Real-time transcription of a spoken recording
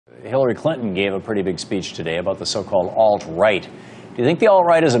Hillary Clinton gave a pretty big speech today about the so-called alt-right. Do you think the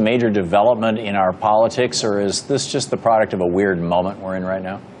alt-right is a major development in our politics, or is this just the product of a weird moment we're in right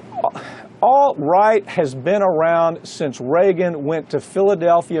now? Alt-right has been around since Reagan went to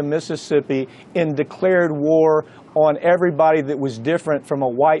Philadelphia, Mississippi, and declared war on everybody that was different from a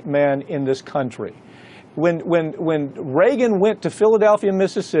white man in this country. When Reagan went to Philadelphia,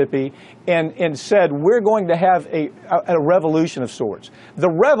 Mississippi, and said, we're going to have a revolution of sorts, the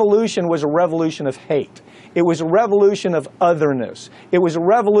revolution was a revolution of hate. It was a revolution of otherness. It was a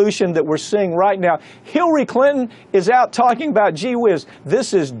revolution that we're seeing right now. Hillary Clinton is out talking about, gee whiz,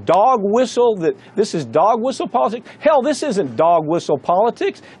 this is dog whistle politics. Hell, this isn't dog whistle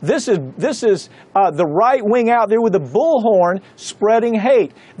politics. This is the right wing out there with a bullhorn spreading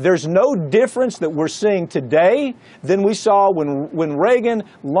hate. There's no difference that we're seeing today than we saw when Reagan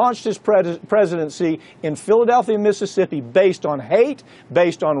launched his presidency in Philadelphia, Mississippi, based on hate,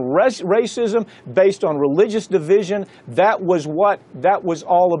 based on racism, based on religious division. That was what that was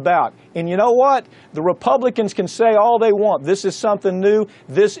all about. And you know what? The Republicans can say all they want. This is something new.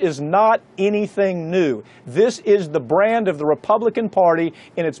 This is not anything new. This is the brand of the Republican Party,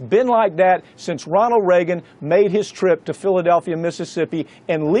 and it's been like that since Ronald Reagan made his trip to Philadelphia, Mississippi.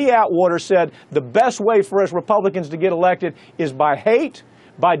 And Lee Atwater said the best way for us Republicans to get elected is by hate,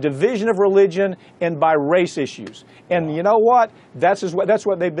 by division of religion, and by race issues. And you know what? That's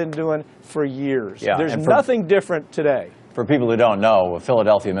what they've been doing for years. Yeah, there's nothing different today. For people who don't know,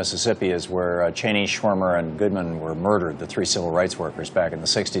 Philadelphia, Mississippi is where Cheney, Schwimmer, and Goodman were murdered, the three civil rights workers back in the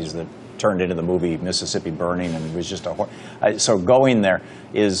 60s that turned into the movie Mississippi Burning, and it was just so going there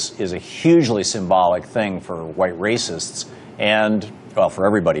is a hugely symbolic thing for white racists, and, well, for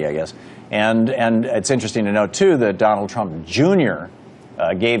everybody, I guess. And it's interesting to note, too, that Donald Trump Jr.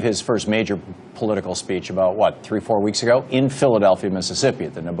 Gave his first major political speech about, what, 3-4 weeks ago in Philadelphia, Mississippi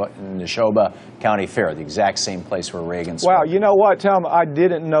at the Neshoba County Fair, the exact same place where Reagan spoke. Wow, you know what, Tom? I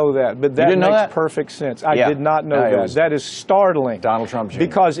didn't know that, but that makes perfect sense. I did not know that. That is startling. Donald Trump Jr.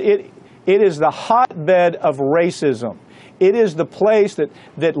 Because it is the hotbed of racism. It is the place that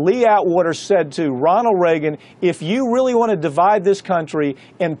Lee Atwater said to Ronald Reagan, if you really want to divide this country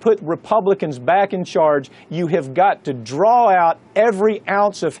and put Republicans back in charge, you have got to draw out every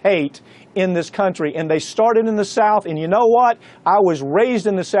ounce of hate in this country. And they started in the South, and you know what? I was raised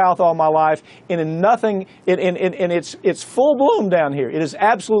in the South all my life, and it's full bloom down here. It is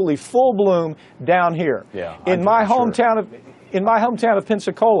absolutely full bloom down here. Yeah, in my hometown of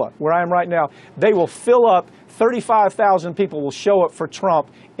Pensacola, where I am right now, they will fill up. 35,000 people will show up for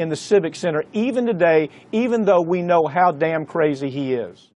Trump in the Civic Center even today, even though we know how damn crazy he is.